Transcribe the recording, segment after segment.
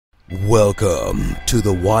Welcome to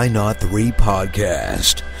the Why Not 3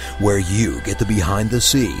 podcast, where you get the behind the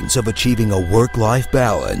scenes of achieving a work-life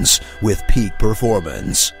balance with peak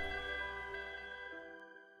performance.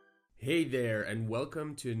 Hey there, and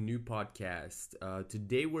welcome to a new podcast.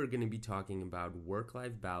 Today we're going to be talking about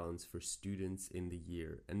work-life balance for students in the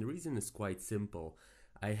year. And the reason is quite simple.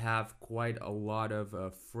 I have quite a lot of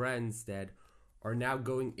friends that are now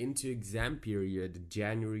going into exam period.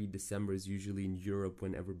 January, December is usually in Europe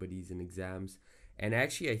when everybody's in exams, and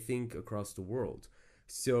actually I think across the world.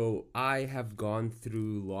 So I have gone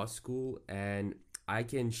through law school, and I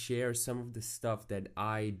can share some of the stuff that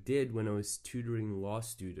I did when I was tutoring law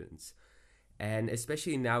students. And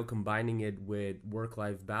especially now combining it with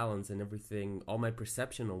work-life balance and everything, all my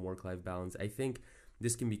perception on work-life balance, I think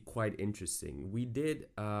this can be quite interesting. We did,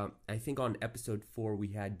 I think on episode 4, we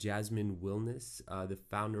had Jasmine Wilness, the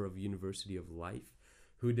founder of University of Life,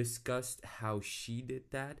 who discussed how she did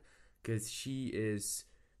that, because she is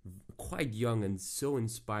quite young and so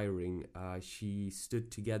inspiring. She stood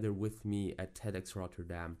together with me at TEDx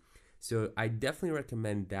Rotterdam. So I definitely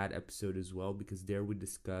recommend that episode as well, because there we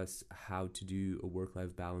discuss how to do a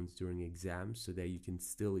work-life balance during exams so that you can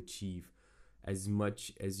still achieve as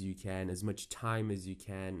much as you can, as much time as you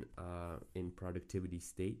can in productivity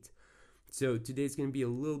state. So today's going to be a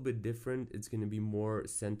little bit different. It's going to be more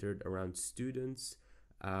centered around students.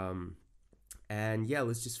 And yeah,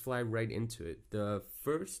 let's just fly right into it. The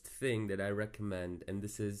first thing that I recommend, and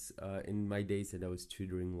this is in my days that I was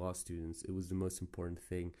tutoring law students, it was the most important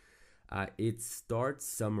thing. It start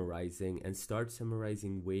summarizing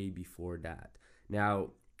way before that.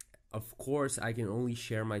 Now, of course, I can only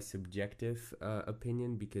share my subjective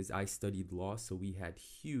opinion because I studied law, so we had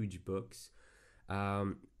huge books.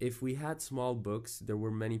 If we had small books, there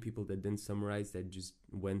were many people that didn't summarize, that just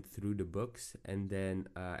went through the books and then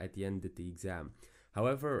at the end did the exam.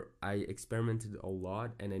 However, I experimented a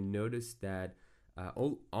lot, and I noticed that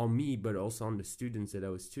on me, but also on the students that I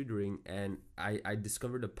was tutoring, and I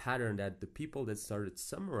discovered a pattern that the people that started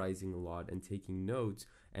summarizing a lot and taking notes,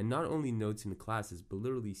 and not only notes in the classes, but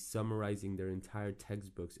literally summarizing their entire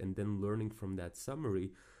textbooks and then learning from that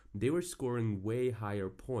summary, they were scoring way higher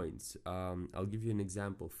points. I'll give you an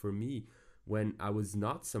example. For me, when I was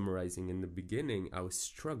not summarizing in the beginning, I was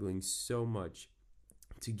struggling so much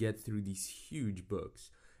to get through these huge books.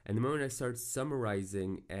 And the moment I started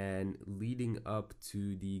summarizing and leading up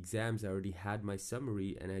to the exams, I already had my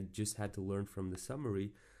summary and I just had to learn from the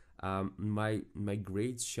summary. My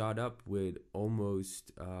grades shot up with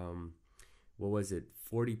almost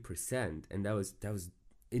 40%, and that was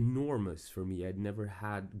enormous for me. I'd never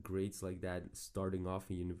had grades like that starting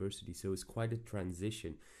off in university, so it was quite a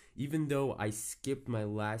transition. Even though I skipped my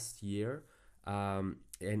last year,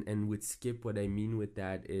 and with skip, what I mean with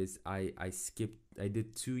that is I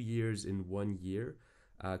did 2 years in 1 year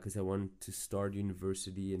because I wanted to start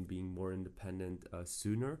university and being more independent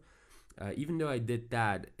sooner. Even though I did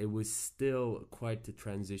that, it was still quite a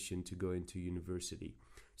transition to go into university.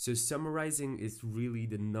 So summarizing is really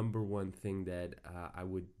the number one thing that I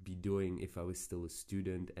would be doing if I was still a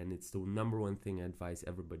student, and it's the number one thing I advise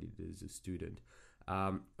everybody that is a student.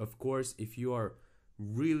 Of course, if you are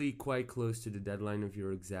really quite close to the deadline of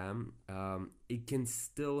your exam, it can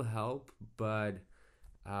still help, but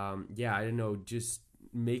I don't know, just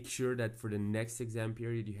make sure that for the next exam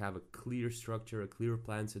period you have a clear structure, a clear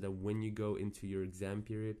plan, so that when you go into your exam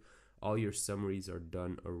period, all your summaries are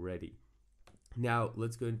done already. Now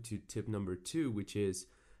let's go into tip number 2, which is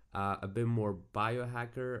a bit more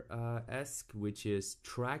biohacker-esque, which is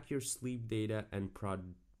track your sleep data and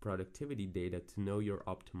productivity data to know your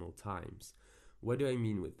optimal times. What do I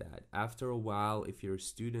mean with that? After a while, if you're a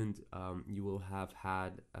student, you will have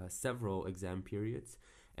had several exam periods,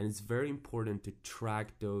 and it's very important to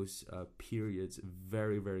track those periods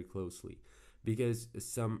very, very closely, because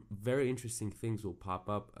some very interesting things will pop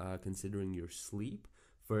up considering your sleep.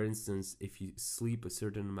 For instance, if you sleep a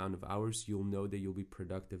certain amount of hours, you'll know that you'll be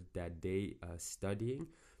productive that day studying.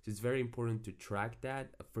 So it's very important to track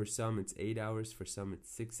that. For some, it's 8 hours. For some, it's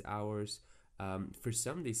 6 hours. For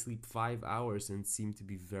some, they sleep 5 hours and seem to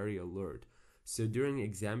be very alert. So during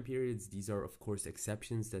exam periods, these are, of course,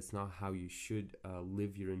 exceptions. That's not how you should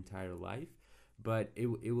live your entire life. But it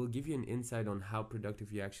will give you an insight on how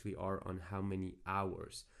productive you actually are on how many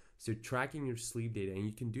hours. So tracking your sleep data, and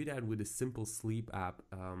you can do that with a simple sleep app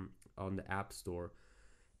on the App Store.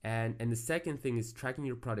 And the second thing is tracking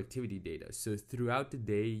your productivity data. So throughout the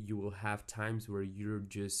day, you will have times where you're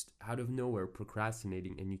just out of nowhere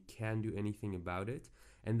procrastinating and you can't do anything about it.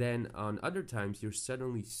 And then on other times, you're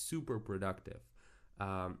suddenly super productive.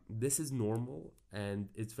 This is normal, and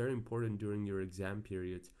it's very important during your exam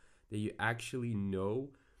periods that you actually know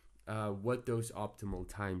what those optimal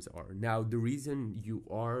times are. Now, the reason you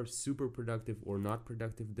are super productive or not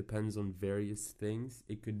productive depends on various things.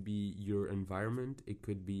 It could be your environment, it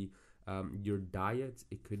could be your diet,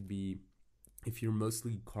 it could be if you're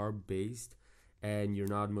mostly carb based and you're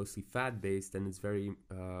not mostly fat based, then it's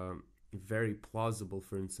very plausible,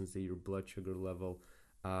 for instance, that your blood sugar level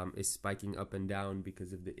is spiking up and down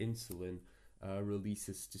because of the insulin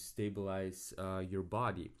releases to stabilize your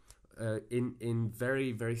body. In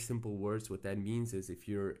very very simple words, what that means is if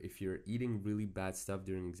you're eating really bad stuff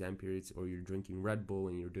during exam periods, or you're drinking Red Bull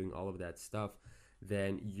and you're doing all of that stuff,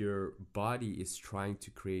 then your body is trying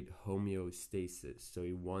to create homeostasis. So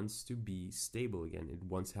it wants to be stable again. It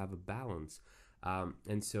wants to have a balance,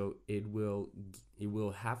 and so it will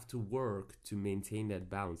have to work to maintain that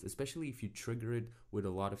balance. Especially if you trigger it with a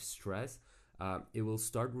lot of stress, it will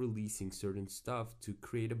start releasing certain stuff to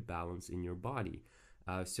create a balance in your body.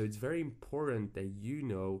 So it's very important that you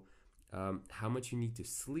know how much you need to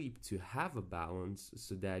sleep to have a balance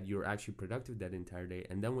so that you're actually productive that entire day.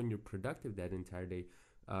 And then when you're productive that entire day,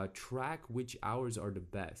 track which hours are the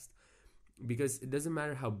best. Because it doesn't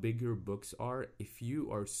matter how big your books are, if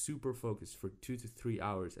you are super focused for 2 to 3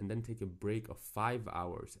 hours and then take a break of 5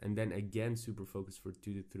 hours and then again super focused for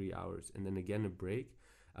 2 to 3 hours and then again a break,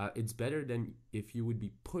 it's better than if you would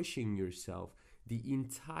be pushing yourself the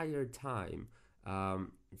entire time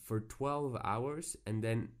for 12 hours and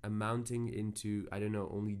then amounting into, I don't know,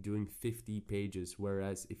 only doing 50 pages.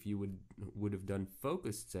 Whereas if you would have done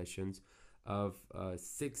focused sessions of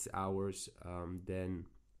 6 hours, then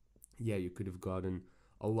yeah, you could have gotten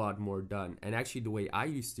a lot more done. And actually the way I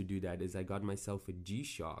used to do that is I got myself a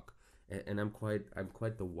G-Shock, and I'm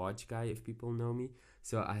quite the watch guy, if people know me.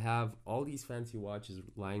 So I have all these fancy watches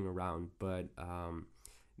lying around, but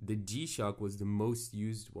the G-Shock was the most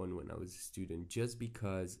used one when I was a student, just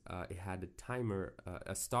because it had a timer,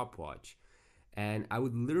 a stopwatch. And I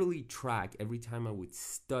would literally track every time I would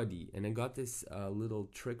study. And I got this little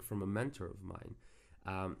trick from a mentor of mine.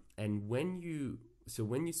 And when you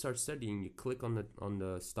start studying, you click on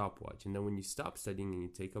the stopwatch. And then when you stop studying and you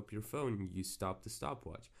take up your phone, you stop the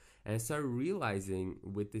stopwatch. And I started realizing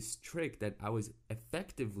with this trick that I was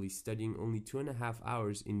effectively studying only 2.5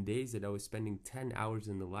 hours in days that I was spending 10 hours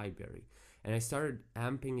in the library. And I started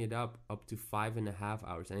amping it up to 5.5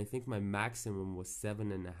 hours. And I think my maximum was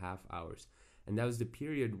 7.5 hours. And that was the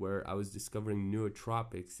period where I was discovering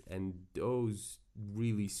nootropics, and those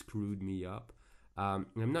really screwed me up. And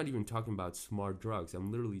I'm not even talking about smart drugs.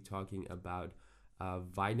 I'm literally talking about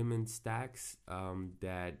vitamin stacks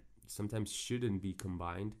that sometimes shouldn't be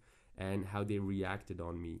combined, and how they reacted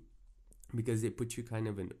on me, because they put you kind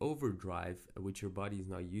of in overdrive, which your body is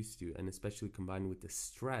not used to. And especially combined with the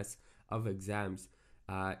stress of exams,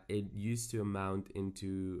 it used to amount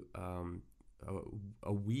into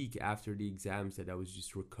a week after the exams that I was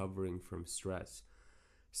just recovering from stress.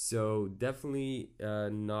 So definitely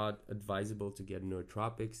not advisable to get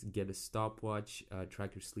nootropics. Get a stopwatch,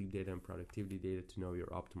 track your sleep data and productivity data to know your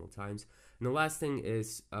optimal times. And the last thing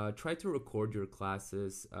is try to record your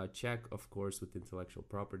classes. Check, of course, with intellectual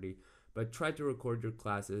property, but try to record your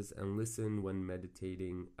classes and listen when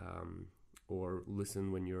meditating, or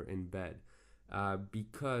listen when you're in bed.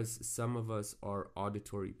 Because some of us are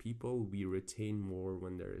auditory people, we retain more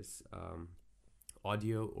when there is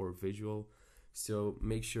audio or visual. So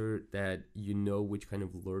make sure that you know which kind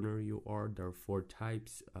of learner you are. There are 4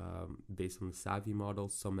 types based on the SAVI model: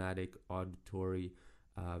 somatic, auditory,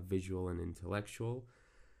 visual, and intellectual.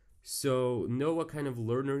 So know what kind of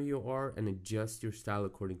learner you are and adjust your style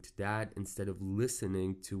according to that, instead of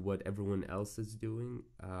listening to what everyone else is doing,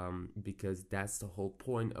 because that's the whole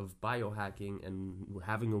point of biohacking and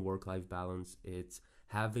having a work-life balance. It's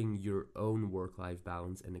having your own work-life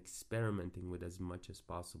balance and experimenting with as much as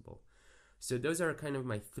possible. So those are kind of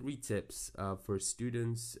my 3 tips for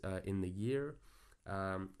students in the year,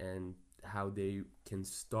 and how they can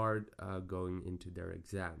start going into their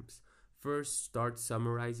exams. First, start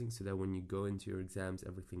summarizing so that when you go into your exams,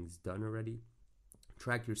 everything's done already.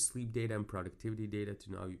 Track your sleep data and productivity data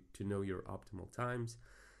to know your optimal times.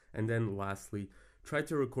 And then lastly, try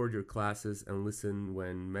to record your classes and listen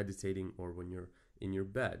when meditating or when you're in your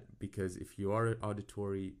bed, because if you are an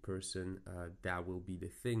auditory person, that will be the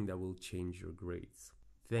thing that will change your grades.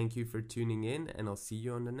 Thank you for tuning in, and I'll see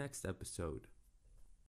you on the next episode.